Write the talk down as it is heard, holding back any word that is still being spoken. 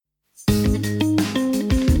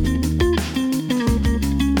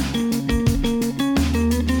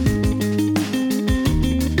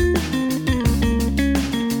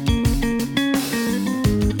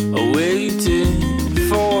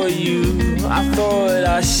I thought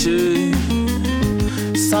I should.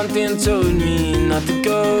 Something told me not to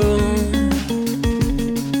go.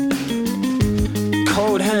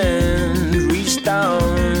 Cold hand reached down.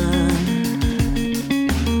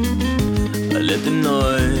 I let the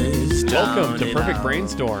noise drown. Welcome to it Perfect out.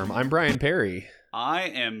 Brainstorm. I'm Brian Perry. I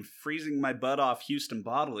am freezing my butt off Houston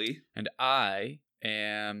bodily. And I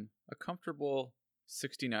am a comfortable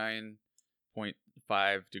 69.5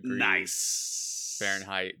 degrees Nice.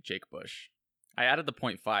 Fahrenheit Jake Bush. I added the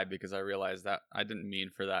 0.5 because I realized that I didn't mean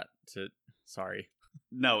for that to... Sorry.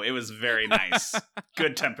 No, it was very nice.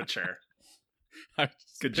 Good temperature. I was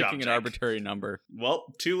Good picking job, an Jake. arbitrary number. Well,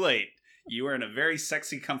 too late. You are in a very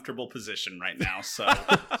sexy, comfortable position right now, so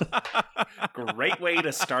great way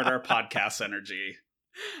to start our podcast energy.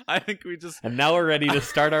 I think we just... And now we're ready to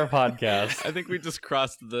start our podcast. I think we just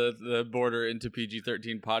crossed the border into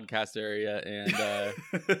PG-13 podcast area, and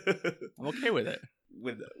I'm okay with it.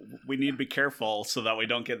 We need to be careful so that we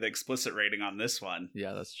don't get the explicit rating on this one.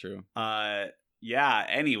 Yeah, that's true. Yeah,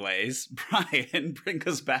 anyways, Brian, bring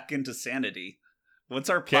us back into sanity. What's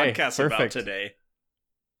our Okay, podcast about perfect. today?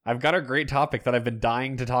 I've got a great topic that I've been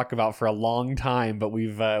dying to talk about for a long time, but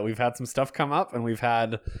we've had some stuff come up, and we've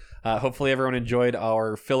had hopefully everyone enjoyed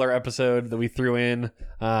our filler episode that we threw in.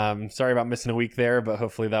 Sorry about missing a week there, but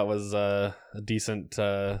hopefully that was a decent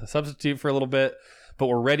substitute for a little bit. But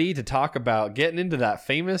we're ready to talk about getting into that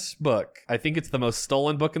famous book. I think it's the most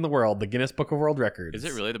stolen book in the world, the Guinness Book of World Records. Is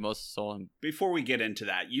it really the most stolen? Before we get into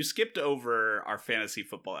that, you skipped over our fantasy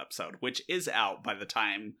football episode, which is out by the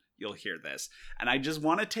time you'll hear this. And I just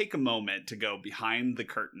want to take a moment to go behind the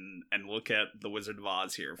curtain and look at the Wizard of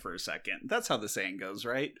Oz here for a second. That's how the saying goes,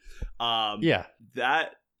 right? Yeah.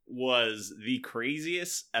 That was the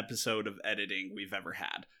craziest episode of editing we've ever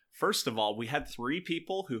had. First of all, we had 3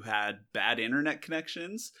 people who had bad internet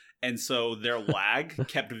connections, and so their lag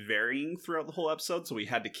kept varying throughout the whole episode, so we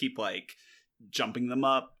had to keep, like, jumping them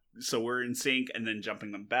up so we're in sync and then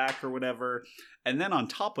jumping them back or whatever. And then on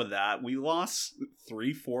top of that, we lost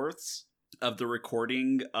 3/4 of the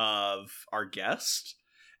recording of our guest,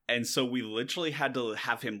 and so we literally had to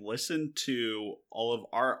have him listen to all of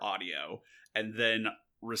our audio and then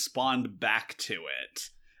respond back to it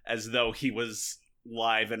as though he was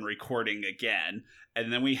live and recording again.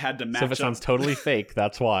 And then we had to match So if it sounds totally fake,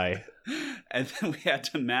 that's why. and then we had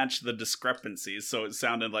to match the discrepancies so it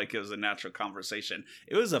sounded like it was a natural conversation.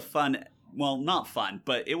 It was a fun, well, not fun,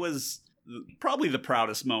 but it was probably the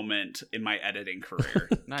proudest moment in my editing career.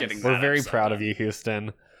 Nice. Getting We're that very episode proud done. of you,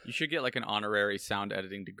 Houston. You should get like an honorary sound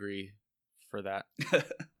editing degree for that.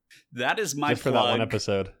 That is my Just for that one plug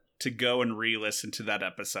episode. to go and re-listen to that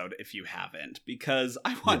episode if you haven't, because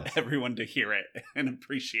I want Yes. everyone to hear it and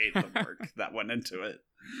appreciate the work that went into it.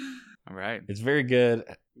 All right. It's very good.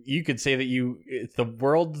 You could say that it's the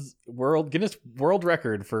Guinness World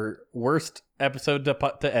Record for worst episode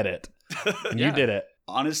to edit. And Yeah. You did it.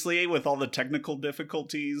 Honestly, with all the technical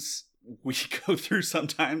difficulties we go through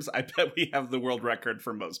sometimes, I bet we have the world record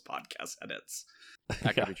for most podcast edits.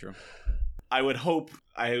 That could be true. I would hope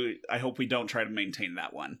I hope we don't try to maintain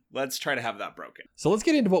that one. Let's try to have that broken. So let's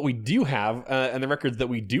get into what we do have and the records that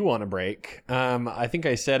we do want to break. I think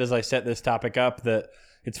I said as I set this topic up that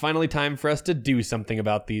it's finally time for us to do something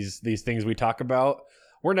about these things we talk about.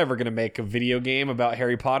 We're never going to make a video game about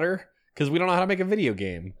Harry Potter because we don't know how to make a video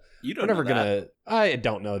game. You don't We're never know that. going to... I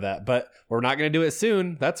don't know that, but we're not going to do it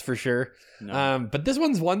soon. That's for sure. No. But this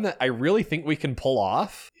one's one that I really think we can pull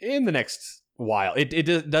off in the next while.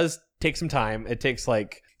 It does take some time. It takes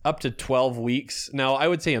like up to 12 weeks. Now, I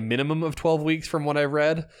would say a minimum of 12 weeks from what I've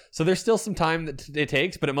read. So there's still some time that it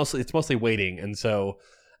takes, but it's mostly waiting. And so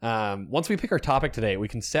once we pick our topic today, we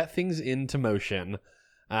can set things into motion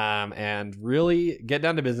and really get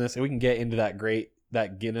down to business, and we can get into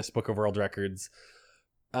that Guinness Book of World Records.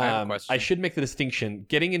 I have a question. I should make the distinction.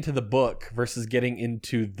 Getting into the book versus getting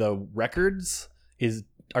into the records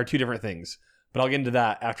are two different things. But I'll get into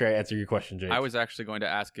that after I answer your question, Jake. I was actually going to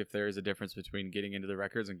ask if there is a difference between getting into the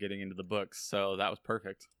records and getting into the books, so that was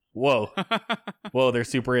perfect. Whoa. Whoa, there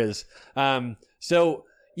super is. So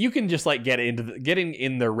you can just like getting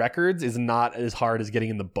in the records is not as hard as getting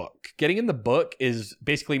in the book. Getting in the book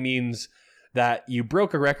basically means that you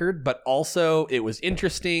broke a record, but also it was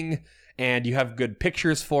interesting and you have good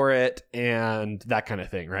pictures for it and that kind of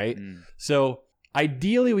thing, right? So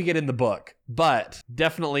ideally we get in the book, but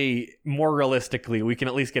definitely more realistically, we can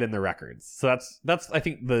at least get in the records. So that's I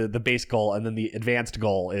think the base goal, and then the advanced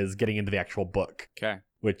goal is getting into the actual book, Okay.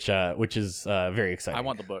 which is very exciting. I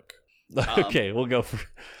want the book. Okay, we'll go for.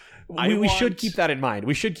 We should keep that in mind.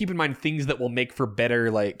 We should keep in mind things that will make for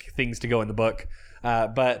better like things to go in the book.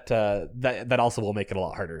 But that also will make it a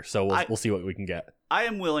lot harder. So we'll see what we can get. I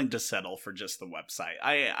am willing to settle for just the website.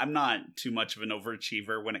 I'm not too much of an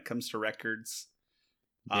overachiever when it comes to records.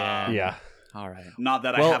 Yeah. All right. Not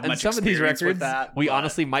that I have much some of these experience records with that. we but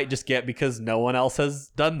honestly might just get because no one else has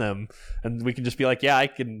done them, and we can just be like, yeah, I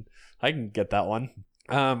can get that one.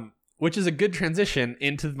 Which is a good transition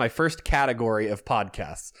into my first category of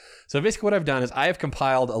podcasts. So basically what I've done is I have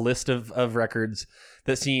compiled a list of records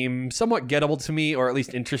that seem somewhat gettable to me, or at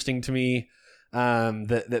least interesting to me,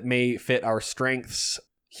 that may fit our strengths.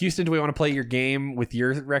 Houston, do we want to play your game with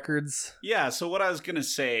your records? Yeah, so what I was going to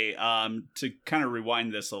say, to kind of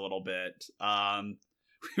rewind this a little bit,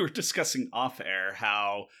 we were discussing off air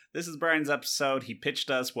how this is Brian's episode. He pitched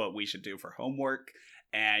us what we should do for homework,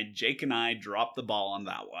 and Jake and I dropped the ball on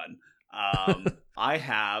that one. I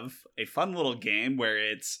have a fun little game where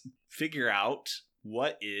it's figure out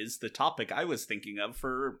what is the topic I was thinking of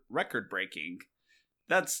for record breaking.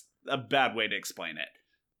 That's a bad way to explain it.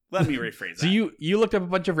 Let me rephrase that. So you looked up a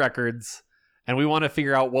bunch of records, and we want to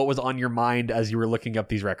figure out what was on your mind as you were looking up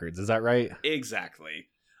these records. Is that right? Exactly.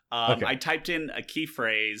 Okay. I typed in a key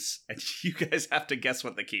phrase, and you guys have to guess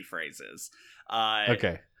what the key phrase is.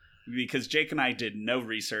 Okay. Because Jake and I did no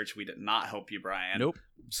research. We did not help you, Brian. Nope.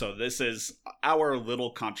 So this is our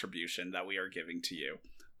little contribution that we are giving to you.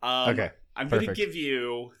 Okay. I'm going to Perfect. give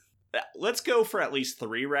you... Let's go for at least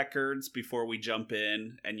 3 records before we jump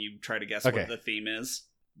in and you try to guess Okay. what the theme is.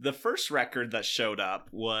 The first record that showed up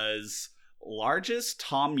was Largest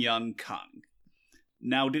Tom Yum Kung.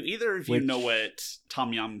 Now, do either of you know what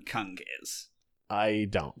Tom Yum Kung is? I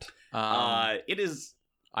don't. It is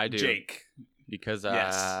I do. Jake. Because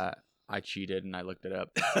Yes. I cheated and I looked it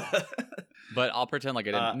up. But I'll pretend like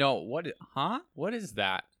I didn't. No, what? Huh? What is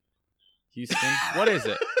that? Houston? What is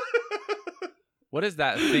it? What is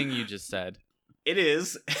that thing you just said? It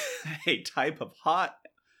is a type of hot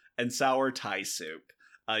and sour Thai soup.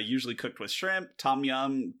 Usually cooked with shrimp. Tom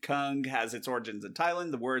Yum Kung has its origins in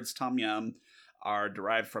Thailand. The words Tom Yum are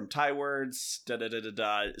derived from Thai words.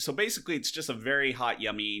 So basically, it's just a very hot,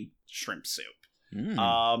 yummy shrimp soup.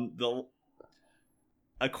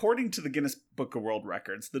 According to the Guinness Book of World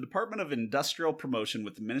Records, the Department of Industrial Promotion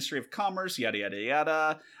with the Ministry of Commerce, yada yada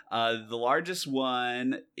yada, the largest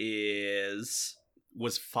one was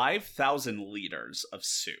 5,000 liters of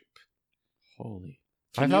soup. Holy.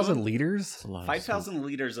 5,000 liters? That's a lot of 5,000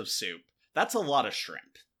 liters of soup. That's a lot of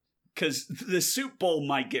shrimp. Because the soup bowl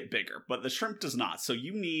might get bigger, but the shrimp does not. So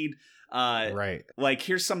you need, Right. like,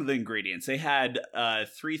 here's some of the ingredients. They had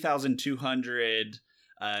 3,200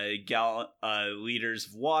 liters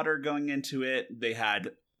of water going into it. They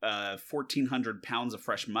had 1,400 pounds of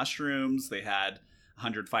fresh mushrooms. They had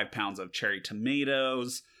 105 pounds of cherry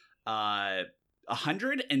tomatoes.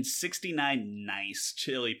 169 nice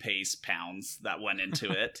chili paste pounds that went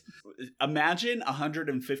into it. Imagine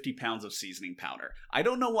 150 pounds of seasoning powder. I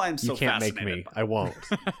don't know why I'm so You can't fascinated. make me. I won't.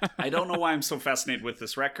 I don't know why I'm so fascinated with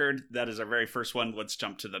this record. That is our very first one. Let's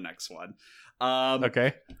jump to the next one.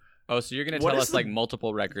 Okay. Oh, so you're going to What tell is us the- like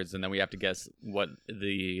multiple records and then we have to guess what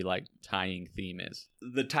the like tying theme is.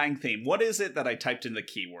 The tying theme. What is it that I typed in the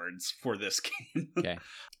keywords for this game? Okay.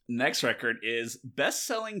 Next record is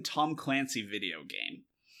best-selling Tom Clancy video game.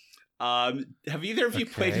 Have either of you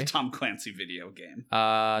played a Okay. Tom Clancy video game?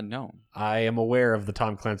 No. I am aware of the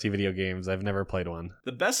Tom Clancy video games. I've never played one.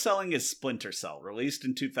 The best-selling is Splinter Cell, released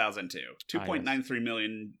in 2002. 2.93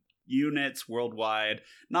 million units worldwide.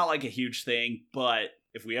 Not like a huge thing, but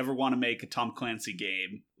if we ever want to make a Tom Clancy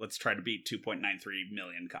game, let's try to beat 2.93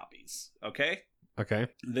 million copies. Okay? Okay.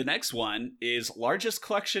 The next one is largest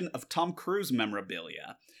collection of Tom Cruise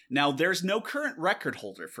memorabilia. Now, there's no current record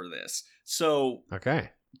holder for this. So, Okay.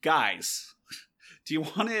 guys, do you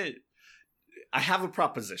want to... I have a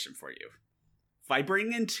proposition for you. If I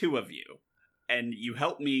bring in 2 of you, and you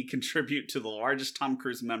help me contribute to the largest Tom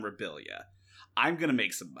Cruise memorabilia, I'm going to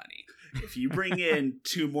make some money. If you bring in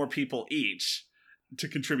 2 more people each to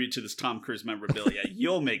contribute to this Tom Cruise memorabilia,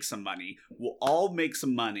 you'll make some money. We'll all make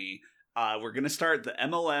some money. We're going to start the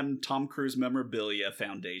MLM Tom Cruise Memorabilia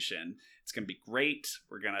Foundation. It's going to be great.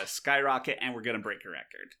 We're going to skyrocket, and we're going to break a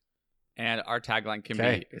record. And our tagline can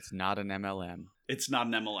Okay. be, it's not an MLM. It's not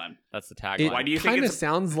an MLM. That's the It tagline. Why do you think kind of it's a-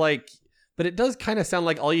 sounds like, but it does kind of sound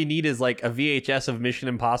like all you need is like a VHS of Mission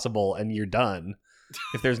Impossible and you're done.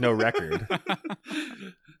 If there's no record.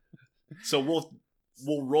 So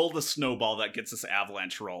we'll roll the snowball that gets this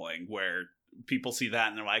avalanche rolling, where people see that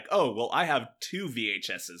and they're like, oh, well, I have 2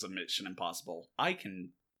 VHSs of Mission Impossible. I can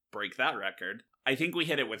break that record. I think we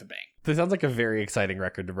hit it with a bang. This sounds like a very exciting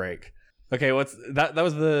record to break. Okay, what's that? That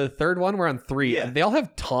was the third one. We're on 3. Yeah. They all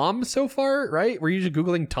have Tom so far, right? Were you just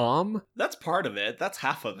googling Tom? That's part of it. That's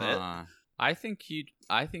half of it. I think you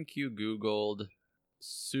Googled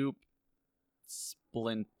Soup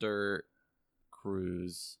Splinter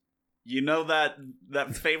Cruise. You know that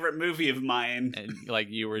favorite movie of mine. And like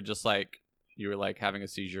you were having a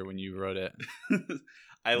seizure when you wrote it.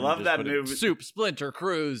 I You love just that put in movie. Soup Splinter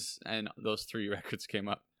Cruise, and those 3 records came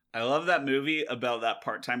up. I love that movie about that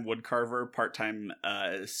part-time woodcarver, part-time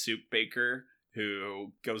soup baker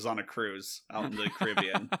who goes on a cruise out in the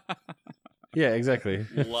Caribbean. Yeah, exactly.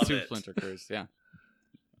 Love Soup it. Splinter Cruise, yeah.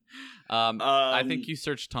 I think you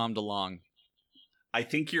searched Tom DeLonge. I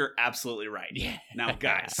think you're absolutely right. Yeah. Now,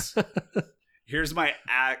 guys, here's my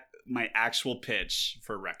actual pitch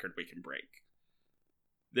for a record we can break.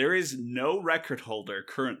 There is no record holder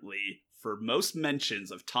currently for most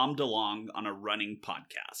mentions of Tom DeLonge on a running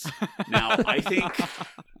podcast. Now, I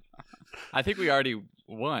think we already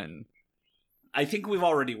won. I think we've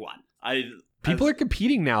already won. People are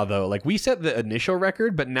competing now, though. Like, we set the initial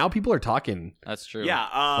record, but now people are talking. That's true. Yeah.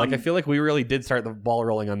 Like, I feel like we really did start the ball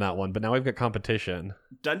rolling on that one, but now we've got competition.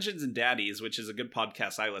 Dungeons and Daddies, which is a good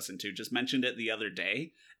podcast I listen to, just mentioned it the other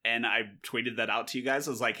day, and I tweeted that out to you guys.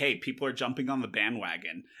 I was like, hey, people are jumping on the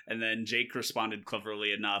bandwagon. And then Jake responded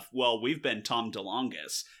cleverly enough, well, we've been Tom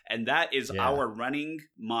DeLongus. And that is our running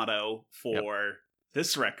motto for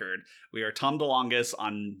this record. We are Tom DeLongus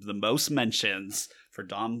on the most mentions for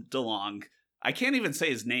Tom DeLonge. I can't even say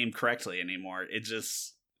his name correctly anymore.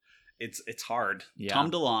 It's hard. Yeah. Tom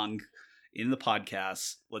DeLonge in the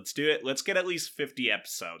podcast. Let's do it. Let's get at least 50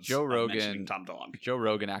 episodes. Joe of Rogan. mentioning Tom DeLonge. Joe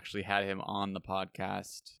Rogan actually had him on the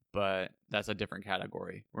podcast, but that's a different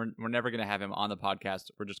category. We're never going to have him on the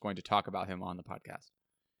podcast. We're just going to talk about him on the podcast.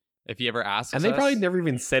 If he ever asks And they us, probably never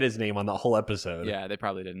even said his name on the whole episode. Yeah, they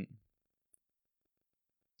probably didn't.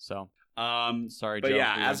 So, sorry, But Joe.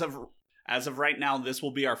 yeah, as of right now, this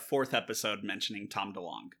will be our 4th episode mentioning Tom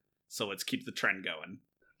DeLonge. So let's keep the trend going.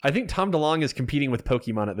 I think Tom DeLonge is competing with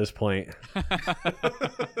Pokemon at this point.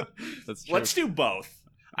 That's true. Let's do both.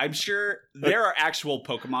 I'm sure there are actual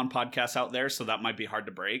Pokemon podcasts out there, so that might be hard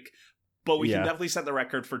to break. But we can definitely set the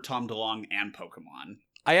record for Tom DeLonge and Pokemon.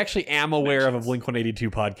 I actually am aware of a Blink-182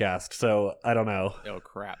 podcast, so I don't know. Oh,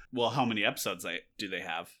 crap. Well, how many episodes do they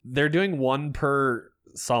have? They're doing 1 per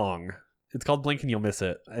song. It's called Blink and You'll Miss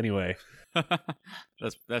It. Anyway.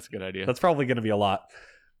 That's a good idea. That's probably going to be a lot.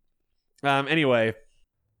 Anyway,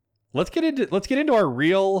 let's get into our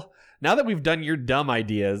real. Now that we've done your dumb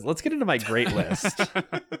ideas, let's get into my great list.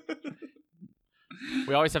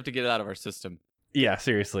 We always have to get it out of our system. Yeah,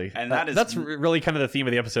 seriously. And that's really kind of the theme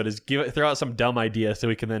of the episode: is throw out some dumb idea so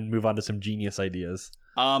we can then move on to some genius ideas.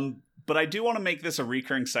 But I do want to make this a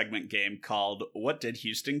recurring segment game called "What Did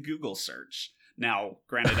Houston Google Search?" Now,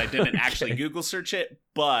 granted, I didn't actually Google search it,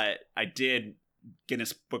 but I did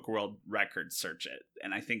Guinness Book World Records search it,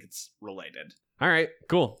 and I think it's related. All right,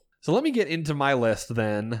 cool. So let me get into my list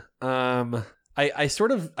then. I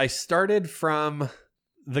started from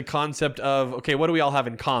the concept of, okay, what do we all have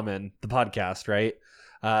in common? The podcast, right?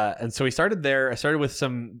 And so we started there. I started with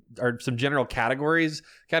some general categories.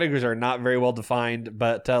 Categories are not very well defined,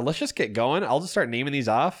 but let's just get going. I'll just start naming these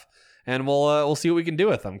off, and we'll see what we can do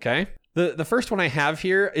with them. Okay. The first one I have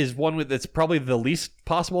here is one that's probably the least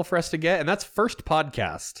possible for us to get, and that's first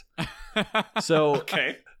podcast. So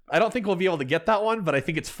Okay. I don't think we'll be able to get that one, but I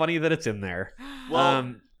think it's funny that it's in there.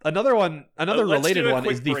 Well, Another related one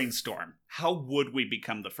is the brainstorm. How would we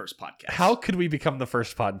become the first podcast? how could we become the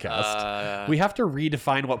first podcast? We have to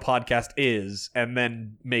redefine what podcast is and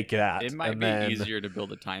then make that. It might and be then... easier to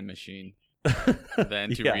build a time machine than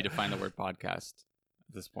to Yeah. redefine the word podcast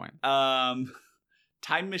at this point.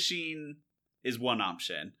 Time machine is one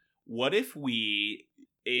option. What if we,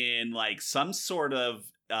 in like some sort of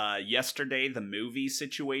Yesterday the movie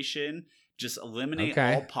situation, just eliminate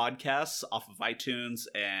all podcasts off of iTunes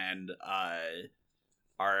and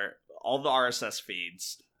all the RSS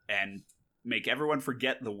feeds and make everyone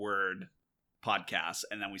forget the word podcast,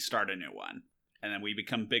 and then we start a new one, and then we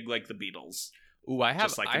become big like the Beatles. Ooh, I have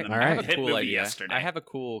Just like I, in the I have a hit cool movie idea. Yesterday. I have a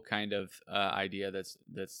cool kind of idea that's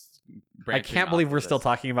I branching can't off believe of we're still this.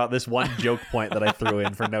 talking about this one joke point that I threw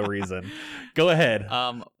in for no reason. Go ahead.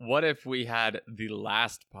 What if we had the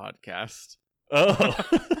last podcast? Oh.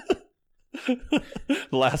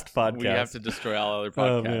 Last podcast. We have to destroy all other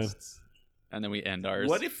Oh, man. podcasts, and then we end ours.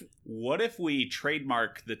 What if we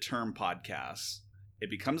trademark the term podcast? It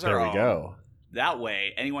becomes There our we own. go. That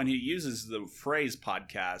way, anyone who uses the phrase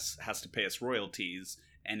podcast has to pay us royalties,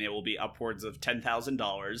 and it will be upwards of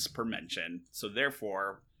 $10,000 per mention. So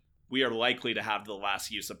therefore, we are likely to have the last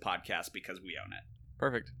use of podcast because we own it.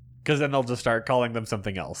 Perfect. Because then they'll just start calling them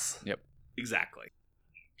something else. Exactly.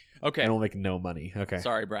 Okay. And we'll make no money. Okay.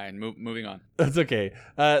 Sorry, Brian. Moving on. That's okay.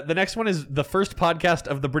 The next one is the first podcast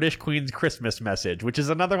of the British Queen's Christmas message, which is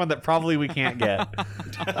another one that probably we can't get.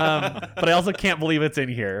 But I also can't believe it's in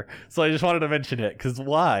here. So I just wanted to mention it, because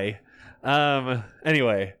why?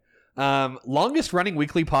 Anyway, longest running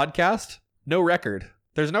weekly podcast, no record.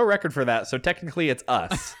 There's no record for that, so technically it's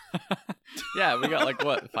us. Yeah, we got like,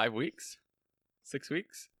 what, 5 weeks? 6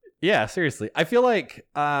 weeks? Yeah, seriously. I feel like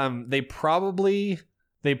they probably,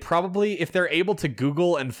 if they're able to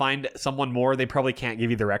Google and find someone more, they probably can't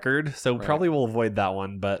give you the record. So Right. probably we'll avoid that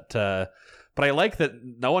one. But I like that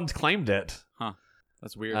no one's claimed it,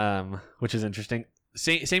 That's weird. which is interesting.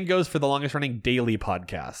 Same goes for the longest running daily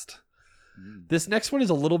podcast. This next one is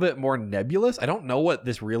a little bit more nebulous. I don't know what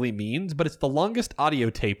this really means, but it's the longest audio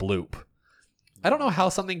tape loop. I don't know how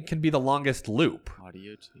something can be the longest loop,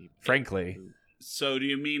 Audio tape. frankly. So do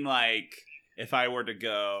you mean like if I were to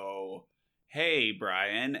go, hey,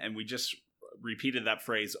 Brian, and we just repeated that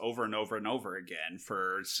phrase over and over and over again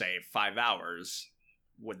for, say, 5 hours,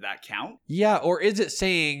 would that count? Yeah, or is it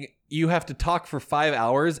saying you have to talk for 5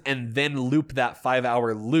 hours and then loop that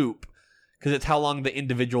 5-hour loop? Because it's how long the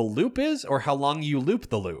individual loop is or how long you loop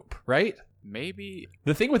the loop, right? Maybe.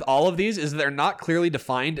 The thing with all of these is they're not clearly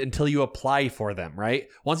defined until you apply for them, right?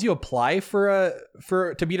 Once you apply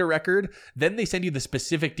to beat a record, then they send you the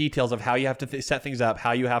specific details of how you have to set things up,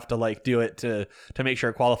 how you have to like do it to make sure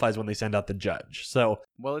it qualifies when they send out the judge. So,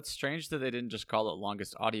 Well, it's strange that they didn't just call it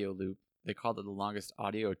longest audio loop. They called it the longest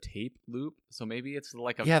audio tape loop. So maybe it's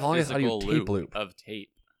like a yeah, the longest audio physical tape loop. of tape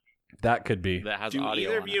That could be. that has Do audio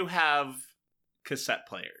either on of it. you have cassette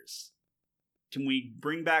players? Can we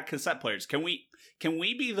bring back cassette players? Can we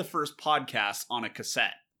be the first podcast on a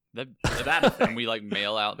cassette? And we like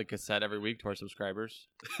mail out the cassette every week to our subscribers.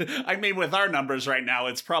 I mean, with our numbers right now,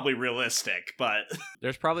 it's probably realistic, but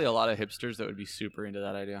There's probably a lot of hipsters that would be super into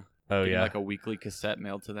that idea. Oh, Getting, yeah. like a weekly cassette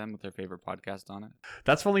mailed to them with their favorite podcast on it.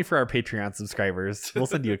 That's only for our Patreon subscribers. We'll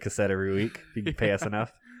send you a cassette every week if you can pay us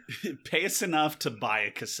enough. pay us enough to buy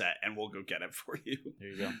a cassette and we'll go get it for you. There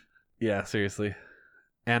you go. Yeah, seriously.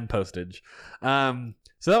 And postage.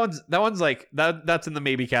 So that one's like that's in the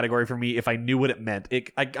maybe category for me if I knew what it meant.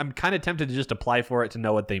 I'm kind of tempted to just apply for it to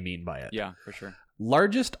know what they mean by it. Yeah, for sure.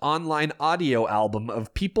 Largest online audio album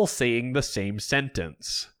of people saying the same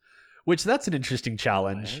sentence. Which that's an interesting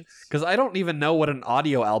challenge What? because I don't even know what an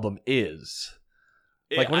audio album is.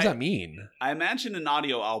 Like, what does that mean? I imagine an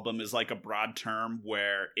audio album is like a broad term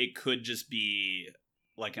where it could just be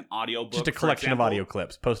like an audio book, Just a for collection of example, audio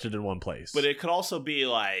clips posted in one place. but it could also be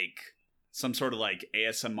like some sort of like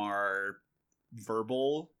ASMR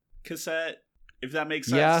verbal cassette, if that makes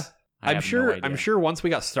sense. Yeah. I have no idea. I'm sure once we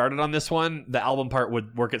got started on this one, the album part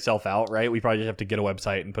would work itself out, right? We probably just have to get a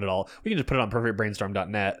website and put it all. We can just put it on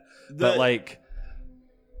perfectbrainstorm.net. But like,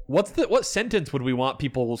 what sentence would we want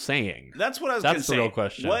people saying? That's what I was going to That's say. the real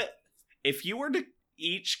question. What if you were to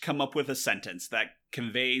each come up with a sentence that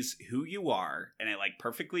conveys who you are and it like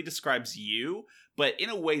perfectly describes you, but in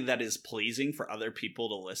a way that is pleasing for other people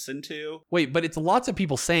to listen to? Wait, but it's lots of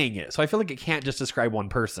people saying it, so I feel like it can't just describe one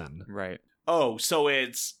person. Right. Oh, so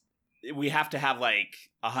we have to have like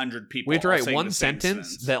 100 people. We have to all write saying one the same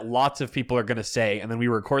sentence that lots of people are going to say, and then we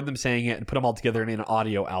record them saying it and put them all together in an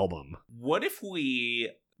audio album. What if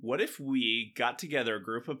we got together a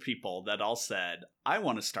group of people that all said, I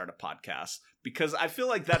want to start a podcast? Because I feel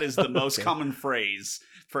like that is the most Okay. common phrase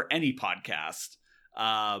for any podcast.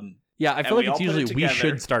 Yeah, I And feel like we all it's put it usually we together.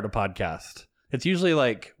 should start a podcast. It's usually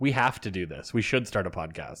like we have to do this. We should start a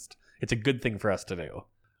podcast. It's a good thing for us to do.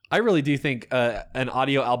 I really do think an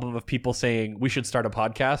audio album of people saying we should start a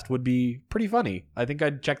podcast would be pretty funny. I think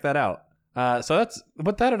I'd check that out. So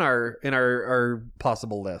put that in our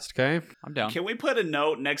possible list. Okay. I'm down. Can we put a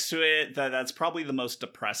note next to it that's probably the most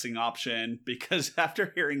depressing option? Because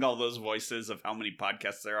after hearing all those voices of how many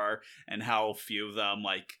podcasts there are and how few of them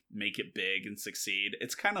like make it big and succeed,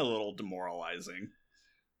 it's kind of a little demoralizing.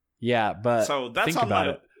 Yeah, but So that's think on about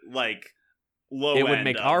my it. like low It would end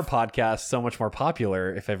make of- our podcast so much more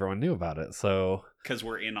popular if everyone knew about it. So because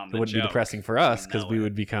we're in on it the wouldn't be joke. depressing for us because know we it.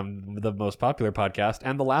 would become the most popular podcast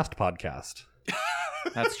and the last podcast.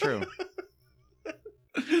 That's true.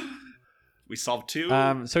 We solved two.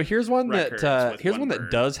 So here's one records that with here's one one that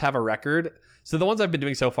bird. does have a record. So the ones I've been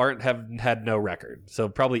doing so far have had no record. So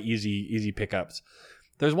probably easy pickups.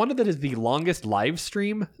 There's one that is the longest live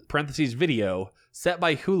stream (parentheses video) set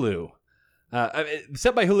by Hulu.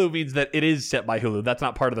 Set by Hulu means that it is set by Hulu. That's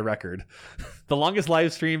not part of the record. The longest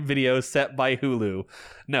live stream video set by Hulu.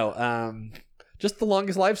 No, just the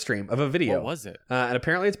longest live stream of a video. What was it? And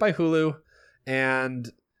apparently it's by Hulu,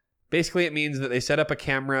 and Basically, it means that they set up a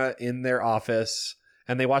camera in their office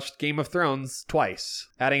and they watched Game of Thrones twice,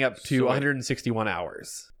 adding up to So wait. 161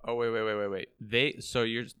 hours. Oh wait.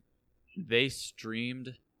 They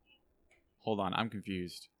streamed. Hold on, I'm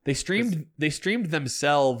confused. They streamed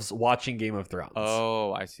themselves watching Game of Thrones.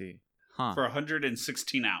 Oh, I see. Huh. For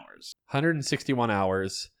 116 hours. 161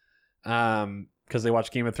 hours, because they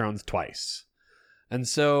watched Game of Thrones twice. And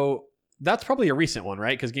so that's probably a recent one,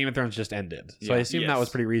 right? Because Game of Thrones just ended. So I Yeah. assume that Yes. was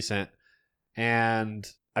pretty recent. And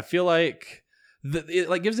I feel like it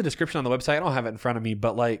like gives a description on the website. I don't have it in front of me,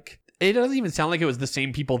 but like it doesn't even sound like it was the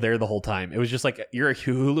same people there the whole time. It was just like, you're a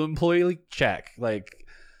Hulu employee, check. Like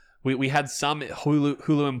we had some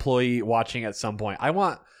Hulu employee watching at some point. I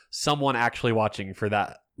want someone actually watching for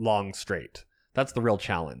that long straight. That's the real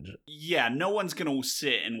challenge. Yeah, no one's going to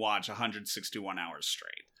sit and watch 161 hours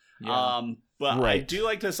straight. Yeah. But I Right. do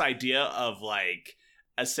like this idea of like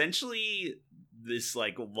essentially this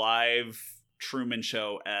like live Truman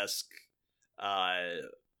Show-esque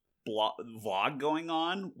vlog going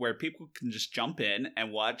on where people can just jump in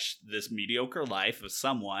and watch this mediocre life of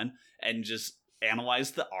someone and just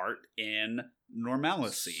analyze the art in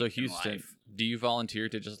normalcy. So in Houston, life. do you volunteer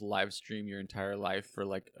to just live stream your entire life for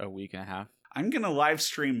like a week and a half? I'm going to live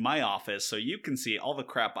stream my office so you can see all the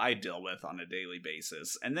crap I deal with on a daily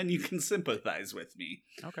basis, and then you can sympathize with me.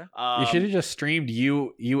 Okay. You should have just streamed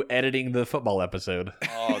you editing the football episode.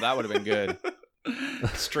 Oh, that would have been good.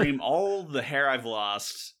 Stream all the hair I've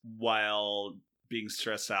lost while being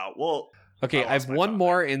stressed out. Well, Okay, I I lost have my one thought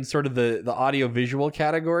more in sort of the audio visual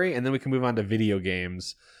category, and then we can move on to video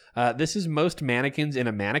games. This is most mannequins in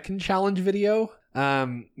a mannequin challenge video.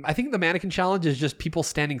 I think the mannequin challenge is just people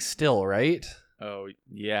standing still, right? Oh,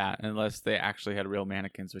 yeah, unless they actually had real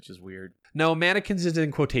mannequins, which is weird. No, mannequins is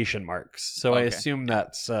in quotation marks, so I Okay. assume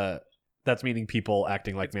that's meaning people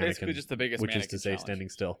acting like It's basically mannequins, just the biggest which is mannequin to say challenge. standing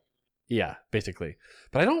still. Yeah, basically.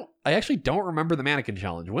 But I actually don't remember the mannequin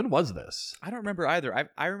challenge. When was this? I don't remember either.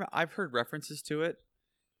 I've heard references to it,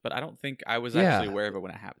 but I don't think I was Yeah. actually aware of it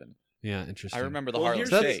when it happened. Yeah, interesting. I remember the Well, Harlem here's-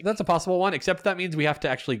 So that's, Shake. that's a possible one, except that means we have to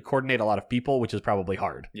actually coordinate a lot of people, which is probably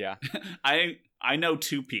hard. Yeah. I know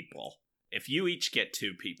 2 people. If you each get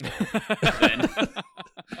 2 people, then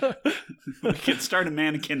we can start a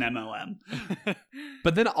mannequin MLM.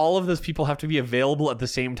 But then all of those people have to be available at the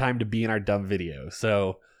same time to be in our dumb video.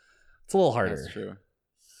 So it's a little harder. That's true.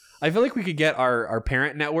 I feel like we could get our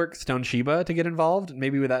parent network, Stone Shiba, to get involved.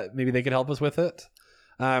 Maybe they could help us with it.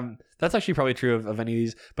 That's actually probably true of any of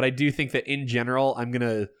these. But I do think that in general, I'm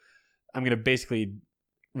gonna basically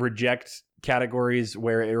reject categories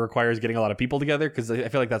where it requires getting a lot of people together, because I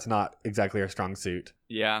feel like that's not exactly our strong suit.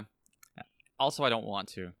 Yeah. Also, I don't want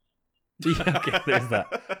to. Okay, there's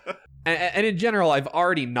that. And in general, I've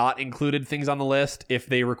already not included things on the list if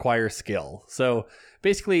they require skill. So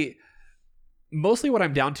basically, mostly what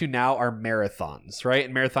I'm down to now are marathons, right?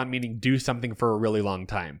 And marathon meaning do something for a really long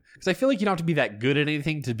time. Because I feel like you don't have to be that good at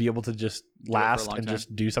anything to be able to just it for a last long and time.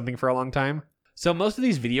 just do something for a long time. So most of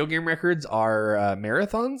these video game records are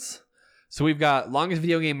marathons. So we've got longest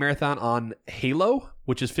video game marathon on Halo,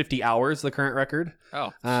 which is 50 hours, the current record.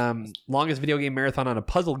 Oh. Longest video game marathon on a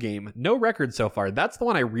puzzle game, no record so far. That's the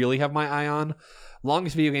one I really have my eye on.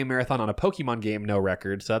 Longest video game marathon on a Pokemon game, no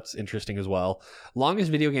record, so that's interesting as well. Longest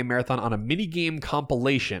video game marathon on a mini game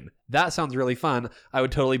compilation. That sounds really fun. I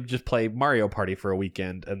would totally just play Mario Party for a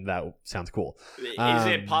weekend, and that sounds cool. Is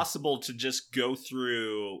it possible to just go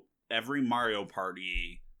through every Mario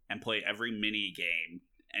Party and play every mini game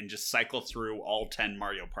and just cycle through all 10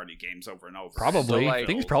 Mario Party games over and over? Probably. So, like-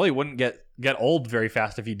 Things probably wouldn't get old very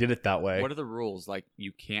fast if you did it that way. What are the rules? Like,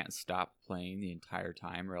 you can't stop playing the entire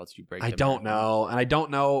time, or else you break. I the don't marathon? know. And I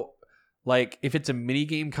don't know, like, if it's a mini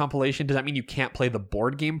game compilation, does that mean you can't play the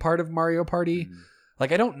board game part of Mario Party? Mm.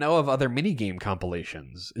 Like, I don't know of other mini game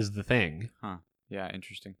compilations, is the thing. Yeah,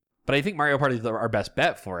 interesting. But I think Mario Party is our best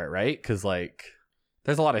bet for it, right? Because, like,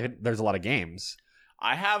 there's a lot of games.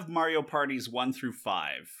 I have Mario Parties 1 through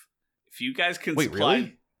 5. If you guys can Wait, supply,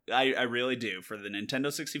 really? I really do, for the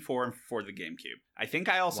Nintendo 64 and for the GameCube. I think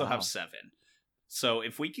I also Wow. have 7. So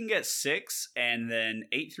if we can get 6 and then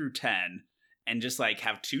 8 through 10 and just like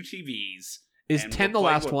have 2 TVs. Is and 10 we'll the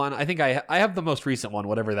play last what- one? I think I have the most recent one,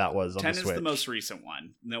 whatever that was on 10 the is Switch. the most recent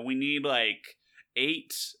one. Then we need like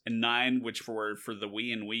 8 and 9, which were for the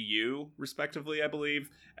Wii and Wii U, respectively, I believe.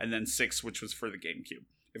 And then 6, which was for the GameCube.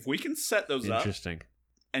 If we can set those up Interesting.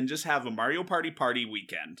 and just have a Mario Party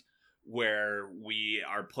weekend where we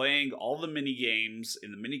are playing all the mini games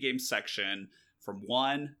in the mini game section from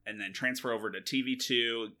 1 and then transfer over to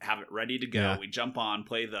TV2, have it ready to go. Yeah. We jump on,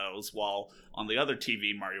 play those, while on the other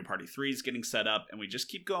TV Mario Party 3 is getting set up, and we just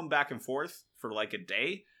keep going back and forth for like a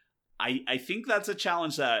day. I think that's a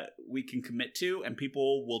challenge that we can commit to, and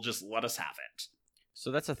people will just let us have it.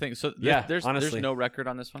 So that's the thing. So there's honestly. no record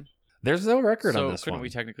on this one. There's no record So on this couldn't one. we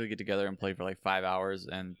technically get together and play for like 5 hours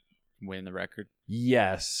and win the record?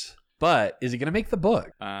 Yes, but is it going to make the book?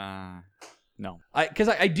 No. Because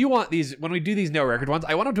I do want these, when we do these no record ones,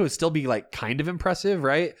 I want them to still be like kind of impressive,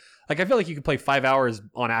 right? Like I feel like you could play 5 hours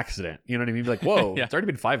on accident. You know what I mean? Be like, whoa, Yeah. it's already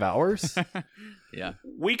been 5 hours. Yeah.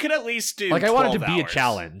 We could at least do Like I want it to 12 be a hours.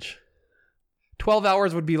 challenge. 12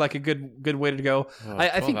 hours would be like a good way to go. I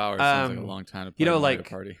 12 think hours sounds like a long time to play you know, Mario like-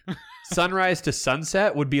 Party. Sunrise to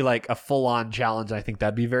sunset would be like a full-on challenge. I think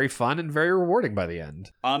that'd be very fun and very rewarding by the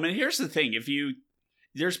end. And here's the thing: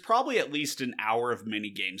 there's probably at least an hour of mini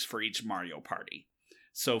games for each Mario Party.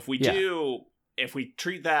 So if we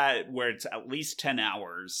treat that where it's at least 10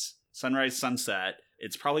 hours, sunrise, sunset,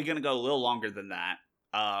 it's probably going to go a little longer than that.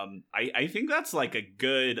 I think that's like a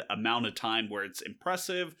good amount of time where it's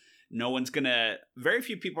impressive. Very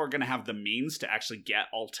few people are going to have the means to actually get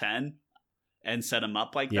all 10 and set them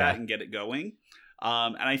up like that and get it going.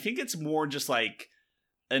 And I think it's more just like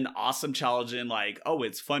an awesome challenge in like, oh,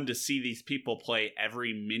 it's fun to see these people play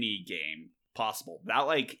every mini game possible. That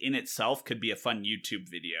like in itself could be a fun YouTube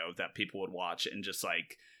video that people would watch and just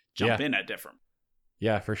like jump in at different.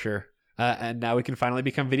 Yeah, for sure. And now we can finally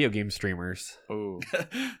become video game streamers. Oh,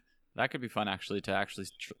 that could be fun actually to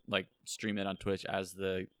like stream it on Twitch as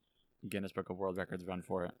the Guinness Book of World Records run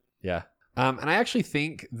for it. Yeah. And I actually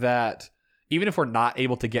think that even if we're not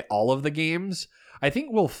able to get all of the games, I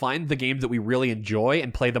think we'll find the games that we really enjoy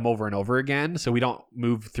and play them over and over again, so we don't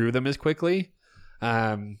move through them as quickly.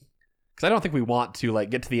 Because I don't think we want to like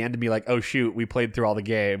get to the end and be like, oh shoot, we played through all the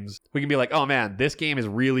games. We can be like, oh man, this game is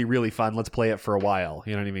really, really fun. Let's play it for a while.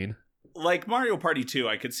 You know what I mean? Like Mario Party 2,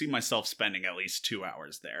 I could see myself spending at least 2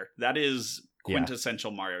 hours there. That is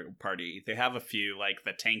quintessential Mario Party. They have a few, like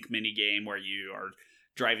the tank mini game where you are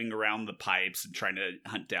driving around the pipes and trying to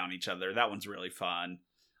hunt down each other. That one's really fun.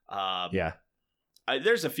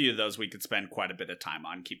 There's a few of those we could spend quite a bit of time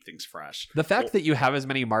on, keep things fresh. The fact that you have as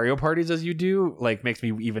many Mario parties as you do, like, makes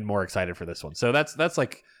me even more excited for this one. So that's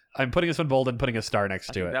like, I'm putting this one bold and putting a star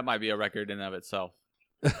next to it. That might be a record in and of itself.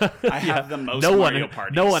 I have the most Mario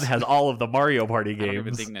parties. No one has all of the Mario Party I don't even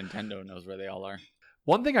games. think Nintendo knows where they all are.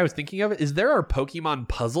 One thing I was thinking of is there are Pokemon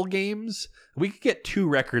puzzle games. We could get 2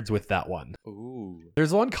 records with that one. Ooh.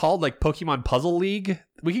 There's one called like Pokemon Puzzle League.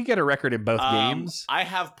 We could get a record in both games. I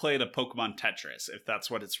have played a Pokemon Tetris, if that's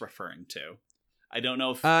what it's referring to. I don't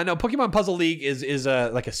know if... No, Pokemon Puzzle League is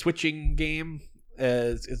like a switching game.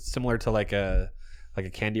 It's similar to like a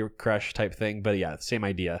Candy Crush type thing, but yeah, same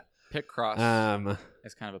idea. Picross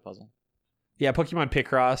is kind of a puzzle. Yeah, Pokemon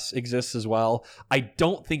Picross exists as well. I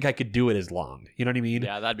don't think I could do it as long. You know what I mean?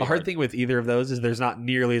 Yeah, that'd be the hard thing with either of those is there's not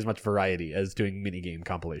nearly as much variety as doing minigame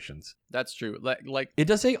compilations. That's true. Like It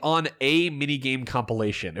does say on a minigame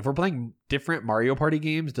compilation. If we're playing different Mario Party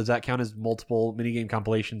games, does that count as multiple minigame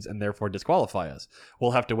compilations and therefore disqualify us?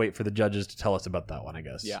 We'll have to wait for the judges to tell us about that one, I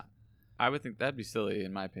guess. Yeah. I would think that'd be silly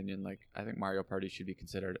in my opinion. Like I think Mario Party should be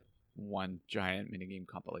considered one giant minigame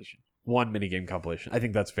compilation. One minigame compilation. I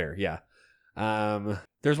think that's fair, yeah.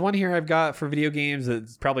 There's one here I've got for video games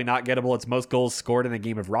that's probably not gettable. It's most goals scored in a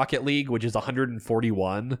game of Rocket League, which is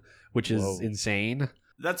 141, which is insane.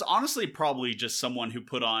 That's honestly probably just someone who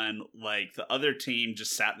put on, like, the other team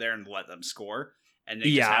just sat there and let them score. And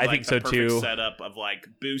they just had, like, I think the so perfect too. setup of, like,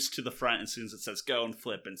 boost to the front as soon as it says go and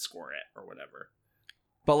flip and score it or whatever.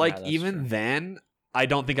 But like that's even true. then, I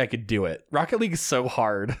don't think I could do it. Rocket League is so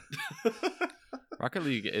hard. Rocket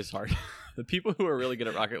League is hard. The people who are really good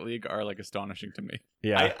at Rocket League are like astonishing to me.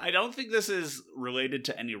 Yeah. I don't think this is related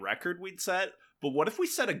to any record we'd set, but what if we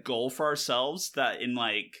set a goal for ourselves that in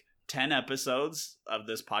like 10 episodes of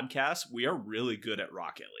this podcast, we are really good at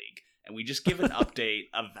Rocket League, and we just give an update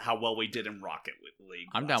of how well we did in Rocket League.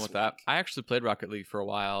 I'm down last with that. week. I actually played Rocket League for a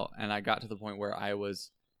while, and I got to the point where I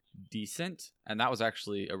was decent, and that was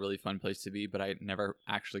actually a really fun place to be, but I never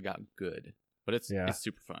actually got good. But it's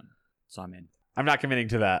super fun, so I'm in. I'm not committing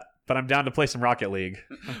to that, but I'm down to play some Rocket League.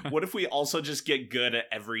 What if we also just get good at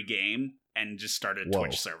every game and just start a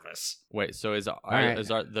Twitch service? Wait, so right.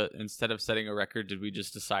 Instead of setting a record, did we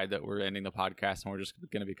just decide that we're ending the podcast and we're just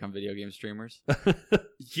going to become video game streamers?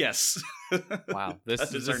 Yes. Wow, this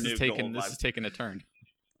That is our new is taking a turn.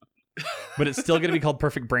 But it's still going to be called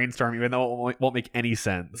Perfect Brainstorm, even though it won't make any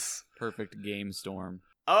sense. Perfect Game Storm.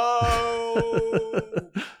 Oh,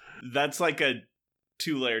 that's like a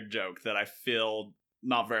 2-layered joke that I feel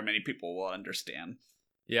not very many people will understand.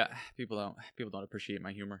 Yeah, people don't appreciate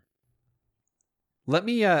my humor. Let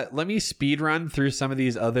me speed run through some of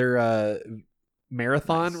these other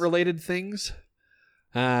marathon related things.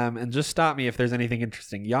 And just stop me if there's anything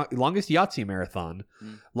interesting. Longest Yahtzee marathon.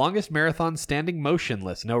 Mm. Longest marathon standing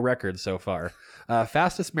motionless. No records so far.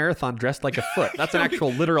 Fastest marathon dressed like a foot. That's an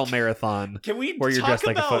actual literal marathon Can we where you're talk dressed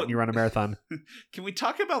like a about- foot and you run a marathon. Can we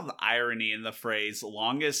talk about the irony in the phrase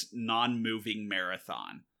 "longest non-moving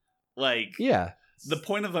marathon"? Like, Yeah. the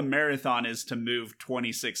point of a marathon is to move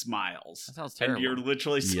 26 miles. That sounds And terrible. you're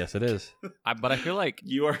literally Yes, it is. But I feel like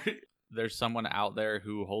you are there's someone out there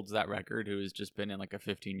who holds that record who has just been in like a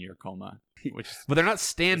 15-year coma, which is But they're not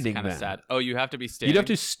standing kind of then. sad. Oh, you have to be standing. You'd have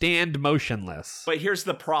to stand motionless. But here's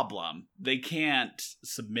the problem. They can't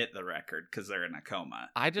submit the record because they're in a coma.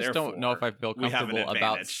 I just don't know if I feel we have an comfortable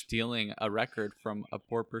about advantage. stealing a record from a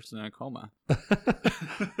poor person in a coma.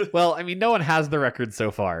 Well, I mean, no one has the record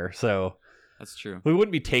so far, so That's true. we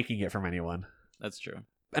wouldn't be taking it from anyone. That's true.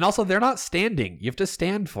 And also, they're not standing. You have to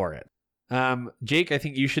stand for it. Jake, I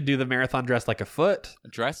think you should do the marathon dressed like a foot.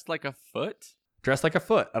 Dressed like a foot? Dressed like a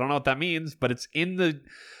foot. I don't know what that means, but it's in the...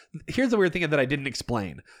 Here's the weird thing that I didn't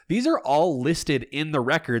explain. These are all listed in the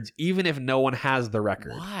records, even if no one has the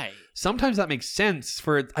record. Why? Sometimes that makes sense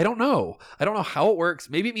for... I don't know. I don't know how it works.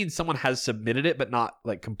 Maybe it means someone has submitted it, but not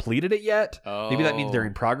like completed it yet. Oh. Maybe that means they're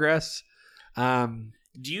in progress.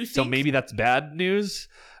 Do you think So maybe that's bad news.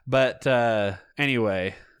 But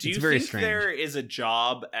anyway, Do you it's very think strange. there is a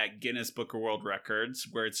job at Guinness Book of World Records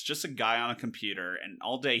where it's just a guy on a computer and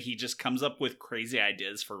all day he just comes up with crazy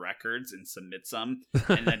ideas for records and submits them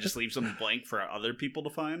and then just leaves them blank for other people to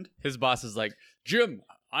find? His boss is like, Jim,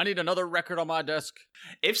 I need another record on my desk.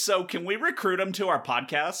 If so, can we recruit him to our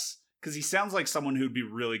podcast? Because he sounds like someone who'd be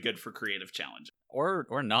really good for creative challenges. Or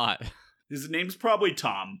not. His name's probably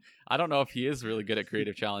Tom. I don't know if he is really good at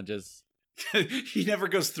creative challenges. He never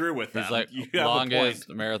goes through with them. He's like, You have a longest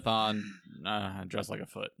point. marathon, dressed like a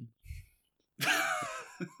foot.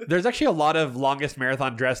 There's actually a lot of longest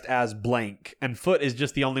marathon dressed as blank, and foot is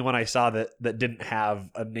just the only one I saw that didn't have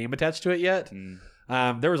a name attached to it yet.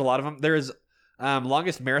 Mm. There was a lot of them. There is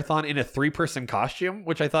longest marathon in a 3-person costume,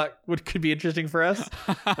 which I thought could be interesting for us.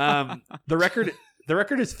 The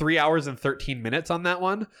record is 3 hours and 13 minutes on that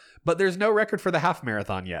one, but there's no record for the half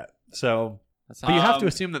marathon yet. So, That's but you have to Um,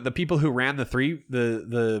 assume that the people who ran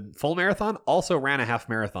the full marathon also ran a half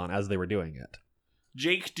marathon as they were doing it.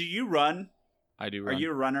 Jake, do you run? I do Are run. you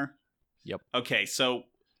a runner? Yep. Okay, so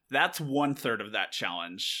that's 1/3 of that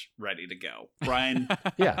challenge ready to go. Brian,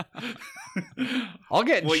 Yeah, I'll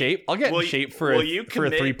get in Will- shape. I'll get will in you- shape for will a you for a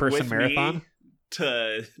commit 3-person with marathon. me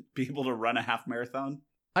to be able to run a half marathon?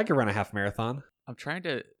 I could run a half marathon. I'm trying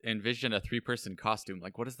to envision a 3-person costume.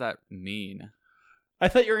 Like, what does that mean? I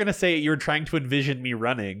thought you were gonna say you were trying to envision me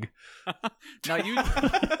running. No, you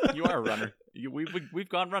are a runner. We've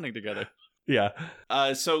gone running together. Yeah,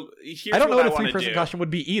 So here's I don't know what a wanna 3-person do. costume would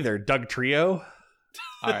be either. Doug Trio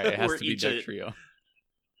All right, it has We're to be each Doug a- Trio.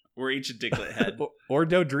 We're each a Diglett head. or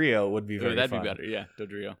Dodrio would be Ooh, very that'd fun. be better. Yeah,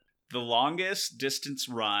 Dodrio. The longest distance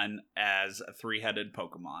run as a 3-headed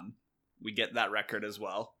Pokemon. We get that record as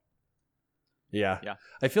well. Yeah. Yeah.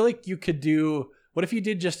 I feel like you could do. What if you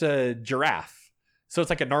did just a giraffe? So it's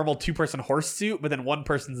like a normal 2-person horse suit, but then one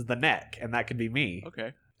person's the neck, and that could be me,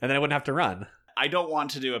 Okay. and then I wouldn't have to run. I don't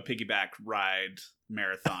want to do a piggyback ride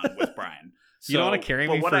marathon with Brian. You don't want to carry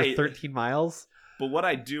me for 13 13 miles? But what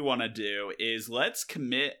I do want to do is let's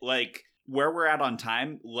commit, like, where we're at on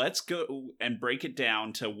time. Let's go and break it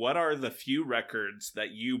down to what are the few records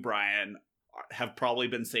that you, Brian, have probably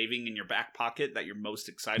been saving in your back pocket that you're most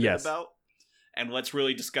excited Yes. about. And let's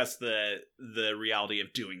really discuss the reality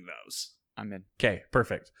of doing those. I'm in. Okay,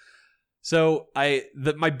 perfect. So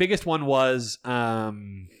my biggest one was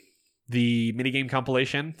the minigame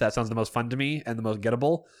compilation. That sounds the most fun to me and the most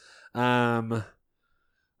gettable.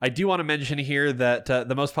 I do want to mention here that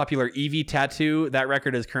the most popular Eevee tattoo, that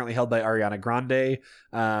record is currently held by Ariana Grande.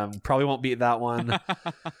 Probably won't beat that one.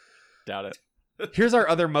 Doubt it. Here's our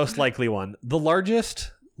other most likely one. The largest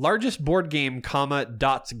board game,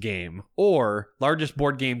 dots game, or largest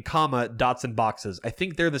board game, dots and boxes. I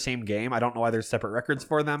think they're the same game. I don't know why there's separate records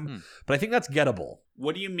for them, but I think that's gettable.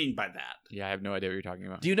 What do you mean by that? Yeah, I have no idea what you're talking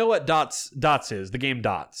about. Do you know what dots is? The game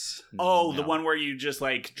Dots. Oh, the No. one where you just,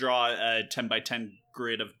 like, draw a 10 by 10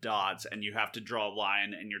 grid of dots and you have to draw a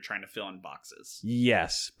line and you're trying to fill in boxes.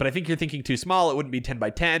 Yes, but I think you're thinking too small. It wouldn't be 10 by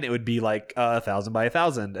 10. It would be like 1,000 by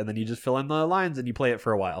 1,000, and then you just fill in the lines and you play it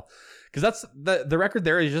for a while. Because that's the record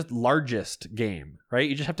there is just largest game, right?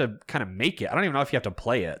 You just have to kind of make it. I don't even know if you have to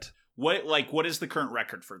play it. What is the current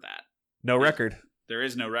record for that? No record. There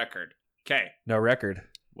is no record. Okay. No record.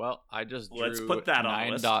 Well, I just drew Let's put that on the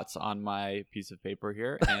 9 list. dots on my piece of paper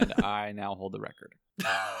here, and I now hold the record.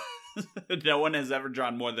 No one has ever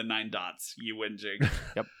drawn more than 9 dots. You win, Jig.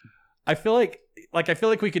 I feel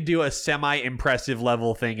like we could do a semi-impressive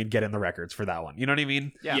level thing and get in the records for that one. You know what I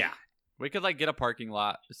mean? Yeah. We could like get a parking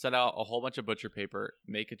lot, set out a whole bunch of butcher paper,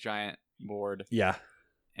 make a giant board, Yeah.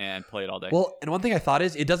 and play it all day. Well, and one thing I thought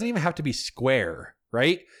is it doesn't even have to be square,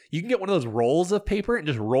 right? You can get one of those rolls of paper and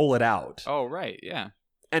just roll it out. oh right, yeah.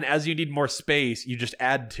 And as you need more space, you just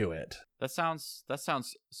add to it. That sounds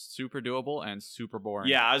super doable and super boring.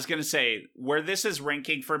 Yeah, I was gonna say where this is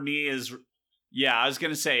ranking for me is. Yeah, I was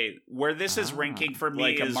gonna say where this is ranking for me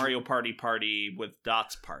like is a Mario Party with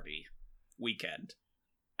Dots Party weekend